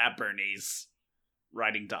at Bernie's,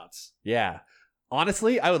 riding dots. Yeah.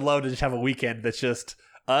 Honestly, I would love to just have a weekend that's just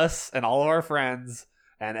us and all of our friends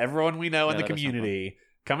and everyone we know in the that does sound community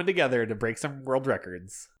coming together to break some world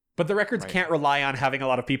records. But the records Right. can't rely on having a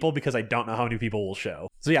lot of people because I don't know how many people will show.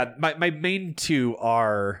 So yeah, my main two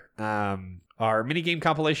are our minigame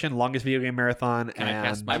compilation, longest video game marathon, Can I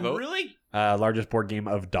cast and my I'm vote? really largest board game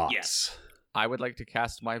of dots. Yes. I would like to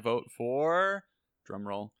cast my vote for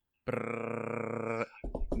drumroll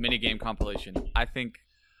minigame compilation. I think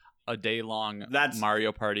a day-long That's-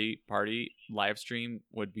 Mario Party live stream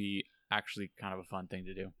would be actually kind of a fun thing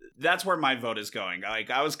to do. that's where my vote is going. Like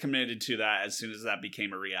I was committed to that as soon as that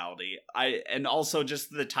became a reality. And also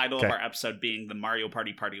just the title Okay. of our episode being the Mario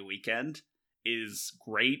Party weekend is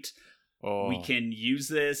great. Oh, We can use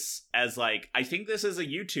this as like I think this is a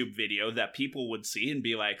YouTube video that people would see and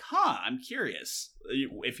be like, "Huh, I'm curious."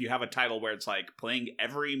 If you have a title where it's like playing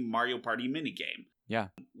every Mario Party minigame. Yeah.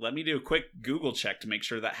 Let me do a quick Google check to make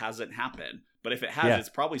sure that hasn't happened. But if it has, Yeah. it's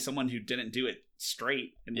probably someone who didn't do it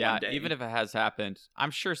straight in yeah. one day. Even if it has happened,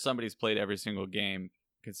 I'm sure somebody's played every single game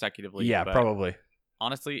consecutively. Yeah, but probably.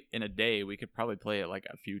 honestly, in a day, we could probably play it like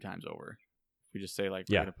a few times over. If we just say like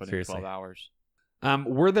we're Yeah, gonna put seriously. in 12 hours.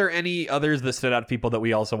 Were there any others that stood out to people that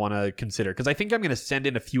we also want to consider? Because I think I'm going to send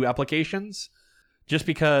in a few applications just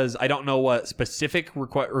because I don't know what specific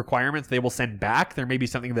requirements they will send back. There may be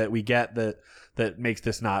something that we get that makes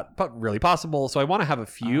this not really possible. So I want to have a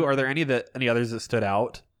few. Are there any others that stood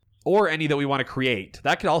out? Or any that we want to create?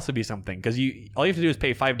 That could also be something because all you have to do is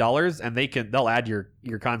pay $5 and they'll add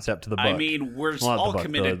your concept to the book. I mean, we're Well, not the all book,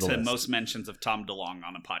 committed the to list. most mentions of Tom DeLonge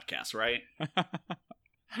on a podcast, right?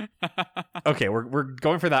 Okay, we're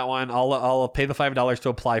going for that one. I'll pay the $5 to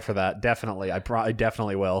apply for that. Definitely, I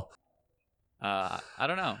definitely will. I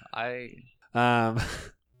don't know. Um,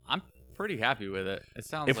 I'm pretty happy with it. It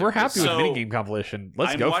sounds. if like we're happy this- with So, minigame compilation,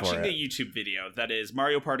 let's I'm go watching for the it. YouTube video that is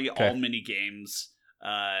Mario Party Okay. all mini games,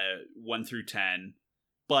 1 through 10,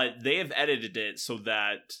 but they have edited it so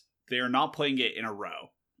that they are not playing it in a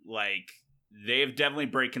row. Like they have definitely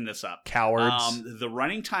breaking this up. Cowards. The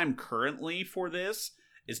running time currently for this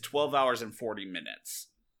is 12 hours and 40 minutes.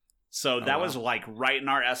 So that was wow. like right in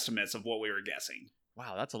our estimates of what we were guessing.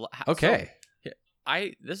 Wow, that's a lot. Okay.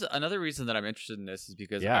 This is another reason that I'm interested in this is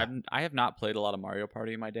because Yeah. I have not played a lot of Mario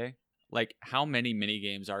Party in my day. Like, how many mini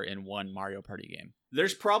games are in one Mario Party game?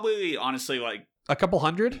 There's probably honestly like, A couple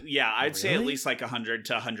hundred? yeah, I'd say at Really? least like 100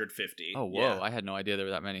 to 150. Oh, whoa! Yeah. I had no idea there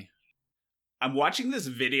were that many. I'm watching this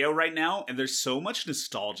video right now, and there's so much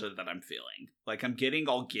nostalgia that I'm feeling. Like, I'm getting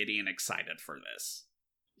all giddy and excited for this.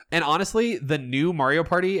 And honestly, the new Mario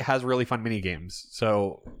Party has really fun mini games,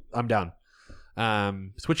 so I'm down.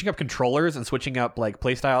 Switching up controllers and switching up like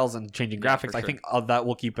playstyles and changing Yeah, graphics, for I sure. think that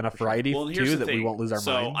will keep enough variety Well, and here's too the that we thing. won't lose our minds.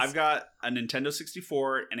 So, I've got a Nintendo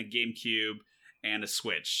 64 and a GameCube and a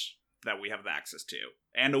Switch that we have access to,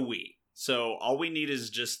 and a Wii. So, all we need is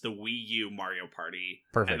just the Wii U Mario Party,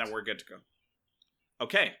 Perfect. and then we're good to go.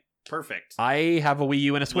 Okay, perfect. I have a Wii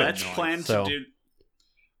U and a Switch. Let's plan so to do...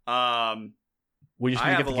 we just I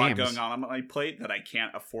need to have get a the lot games. going on my plate that I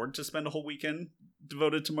can't afford to spend a whole weekend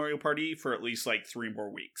devoted to Mario Party for at least like 3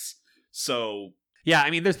 more weeks. So Yeah,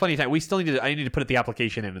 I mean, there's plenty of time. We still need to. I need to put the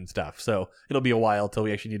application in and stuff, so it'll be a while till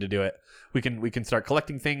we actually need to do it. We can start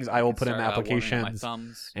collecting things. I will put in Start, warming up my applications,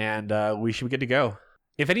 thumbs. and we should be good to go.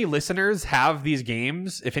 If any listeners have these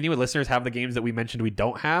games, if any listeners have the games that we mentioned we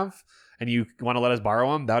don't have, and you want to let us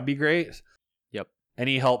borrow them, that would be great. Yep.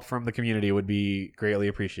 Any help from the community would be greatly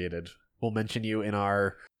appreciated. We'll mention you in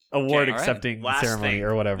our award Okay, all right. accepting last ceremony thing,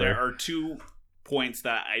 or whatever. there are 2 points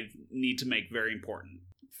that I need to make very important.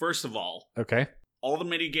 First of all, Okay. all the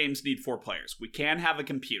mini games need 4 players. We can have a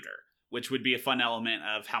computer, which would be a fun element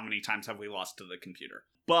of how many times have we lost to the computer.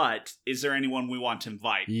 But is there anyone we want to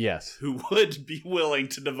invite Yes. who would be willing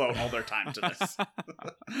to devote all their time to this?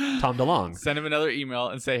 Tom DeLonge. Send him another email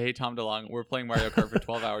and say, "Hey, Tom DeLonge, we're playing Mario Kart for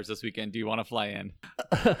 12 hours this weekend. Do you want to fly in?"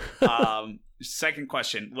 Second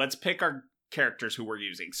question. Let's pick our characters who we're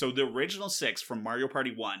using. So the original 6 from Mario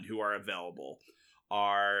Party 1 who are available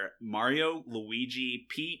are Mario, Luigi,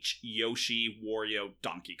 Peach, Yoshi, Wario,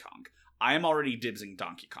 Donkey Kong. I am already dibsing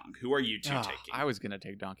Donkey Kong. Who are you two taking? I was gonna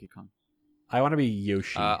take Donkey Kong. I want to be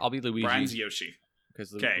Yoshi. I'll be Luigi. Brian's Yoshi.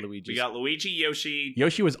 Because Okay, Luigi. we got Luigi, Yoshi.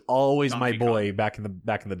 Yoshi was always my Donkey boy back in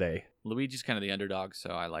the day. Luigi's kind of the underdog, so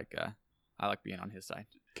I like being on his side.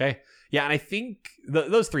 Okay. Yeah, and I think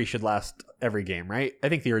those three should last every game, right? I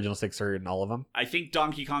think the original 6 are in all of them. I think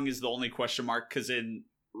Donkey Kong is the only question mark because in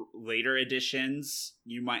later editions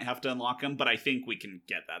you might have to unlock them, but I think we can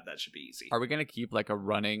get that. That should be easy. Are we gonna keep like a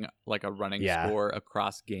running Yeah. score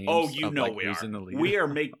across games? Oh, you of, know like, we who's are. in the lead? We are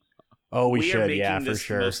making. Oh, we are should. making Yeah, for this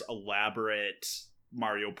sure. the most elaborate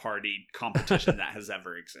Mario Party competition that has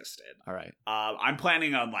ever existed. All right. I'm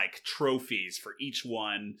planning on like trophies for each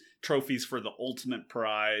one, trophies for the ultimate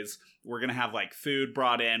prize. We're gonna have like food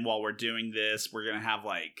brought in while we're doing this. We're gonna have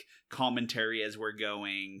like commentary as we're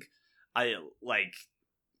going.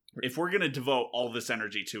 If we're gonna devote all this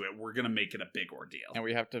energy to it, we're gonna make it a big ordeal. And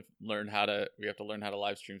we have to learn how to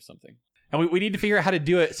live stream something. And we need to figure out how to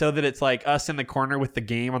do it so that it's like us in the corner with the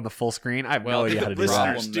game on the full screen. I have no idea how to do Listeners,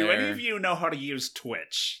 that. Problem do any there. of you know how to use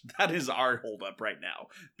Twitch? That is our holdup right now.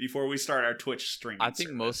 Before we start our Twitch streaming, I think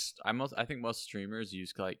service. most streamers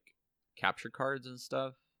use like capture cards and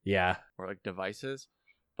stuff Yeah. or like devices,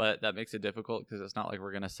 but that makes it difficult because it's not like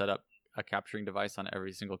we're gonna set up a capturing device on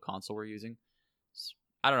every single console we're using.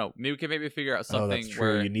 I don't know. Maybe we can figure out Oh, something that's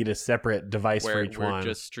true. where You need a separate device for where each we're one.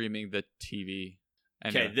 just streaming the TV.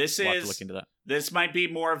 Okay, Anyway, this we'll have to is- look into that. This might be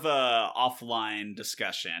more of a offline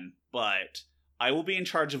discussion, but I will be in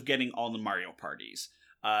charge of getting all the Mario parties.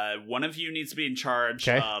 One of you needs to be in charge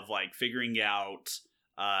Okay. of like figuring out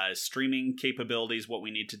streaming capabilities, what we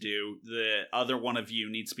need to do. The other one of you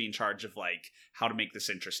needs to be in charge of like how to make this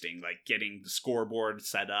interesting, like getting the scoreboard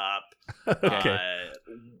set up, Okay.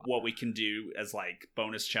 what we can do as like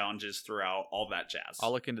bonus challenges throughout, all that jazz.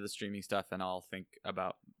 I'll look into the streaming stuff and I'll think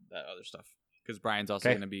about that other stuff because Brian's also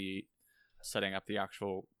Okay. going to be setting up the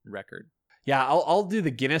actual record. Yeah, I'll do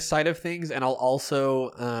the Guinness side of things, and I'll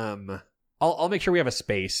also I'll make sure we have a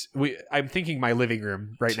space. I'm thinking my living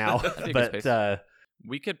room right now, think but a space.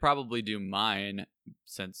 We could probably do mine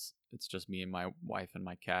since it's just me and my wife and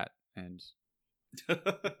my cat and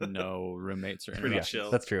no roommates or Pretty yeah, interruptions.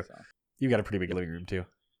 chill. that's true. So, You've got a pretty big living room too.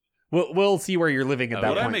 We'll see where you're living at that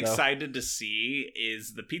What point. I'm though. excited to see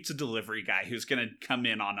is the pizza delivery guy who's going to come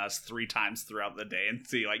in on us 3 times throughout the day and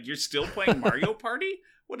see, like, you're still playing Mario Party?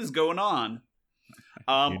 What is going on? You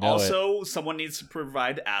know Also, someone needs to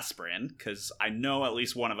provide aspirin because I know at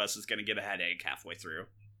least one of us is going to get a headache halfway through.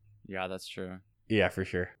 yeah, that's true. Yeah, for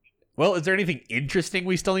sure. Well, is there anything interesting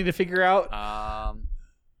we still need to figure out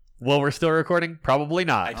while we're still recording? Probably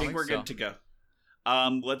not. I think think we're so. good to go.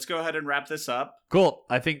 Let's go ahead and wrap this up. Cool.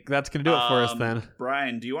 I think that's going to do it for us then.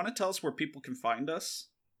 Brian, do you want to tell us where people can find us?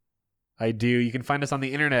 I do. You can find us on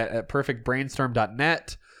the internet at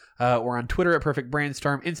perfectbrainstorm.net. We're on Twitter at Perfect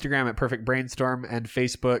Brainstorm, Instagram at Perfect Brainstorm, and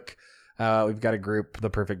Facebook. We've got a group, the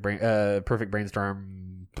Perfect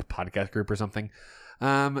Brainstorm podcast group or something.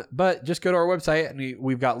 But just go to our website, and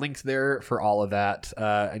we've got links there for all of that.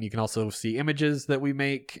 And you can also see images that we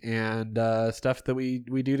make and stuff that we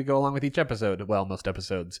do to go along with each episode. Well, most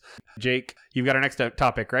episodes. Jake, you've got our next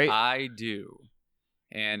topic, right? I do.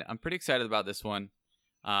 And I'm pretty excited about this one.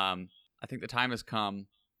 I think the time has come.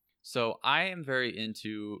 So I am very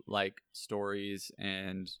into like stories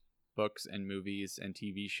and books and movies and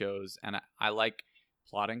TV shows. And I like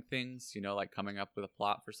plotting things, like coming up with a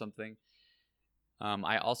plot for something.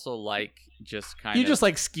 I also like just kind you of... just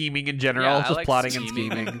like scheming in general, Yeah, I just like plotting and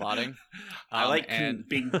scheming scheming. and plotting. I like and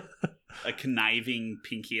being a conniving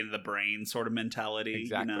pinky in the brain sort of mentality.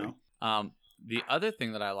 Exactly. You know? The other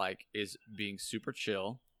thing that I like is being super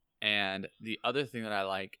chill. And the other thing that I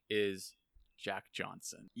like is Jack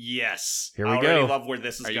Johnson. Yes. Here we I already go. love where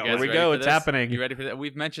this is Are you going. guys Here we ready go. for It's this? happening. You ready for that?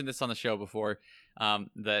 We've mentioned this on the show before.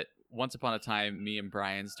 That once upon a time, me and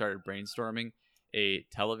Brian started brainstorming a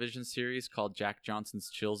television series called Jack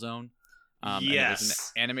Johnson's Chill Zone. And it was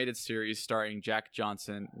Yes. an animated series starring Jack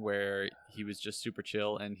Johnson where he was just super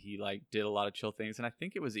chill and he like did a lot of chill things. And I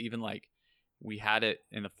think it was even like we had it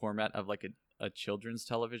in the format of like a children's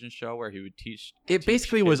television show where he would teach. It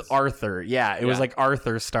basically was kids. Arthur. Yeah, it was Yeah. like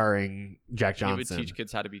Arthur starring Jack He would Johnson. teach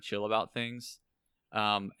kids how to be chill about things.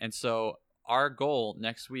 And so our goal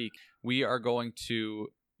next week, we are going to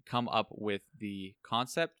come up with the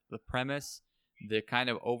concept, the premise, the kind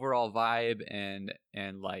of overall vibe and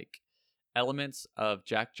like elements of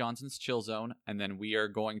Jack Johnson's Chill Zone, and then we are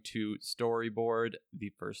going to storyboard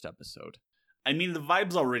the first episode. I mean, the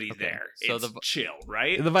vibe's already Okay, there. so It's the- chill,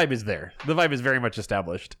 right? The vibe is there. The vibe is very much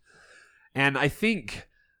established. And I think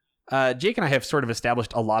Jake and I have sort of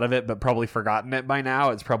established a lot of it, but probably forgotten it by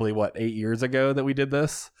now. It's probably 8 years ago that we did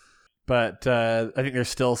this. But I think there's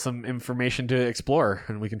still some information to explore,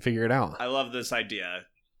 and we can figure it out. I love this idea.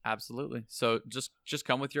 Absolutely. So just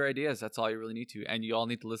come with your ideas. That's all you really need to, and you all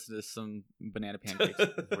need to listen to some banana pancakes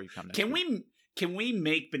before you come next week. Can we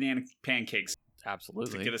make banana pancakes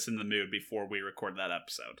Absolutely to get us in the mood before we record that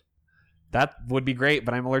episode? That would be great,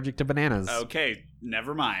 but I'm allergic to bananas. Okay,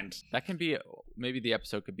 never mind. That can be maybe the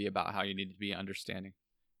episode could be about how you need to be understanding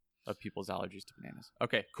of people's allergies to bananas.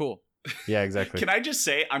 Okay, cool. Yeah, exactly. Can I just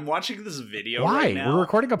say I'm watching this video Why? right now. We're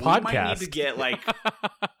recording a podcast. We might need to get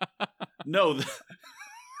no.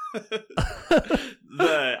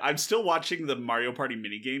 I'm still watching the Mario Party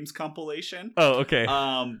minigames compilation. Oh, okay.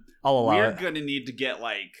 I'll allow we're it. gonna need to get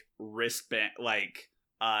wristband,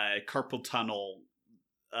 carpal tunnel,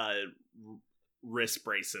 wrist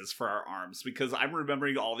braces for our arms, because I'm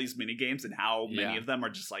remembering all these mini games and how many of them are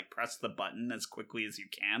just press the button as quickly as you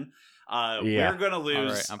can. We're gonna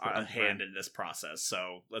lose a hand in this process,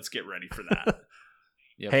 so let's get ready for that.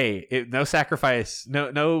 Yep. Hey, no sacrifice,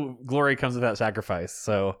 no glory comes without sacrifice.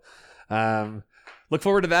 So look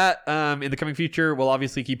forward to that in the coming future. We'll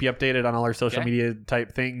obviously keep you updated on all our social media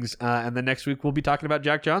type things, and then next week we'll be talking about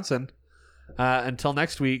Jack Johnson. Until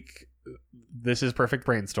next week, this is Perfect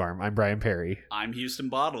Brainstorm. I'm Brian Perry. I'm Houston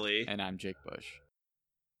Bodley. And I'm Jake Bush.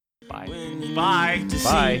 Bye. Bye.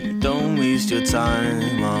 Bye. Don't waste your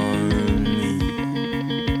time on me.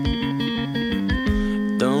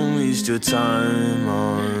 Don't waste your time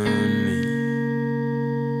on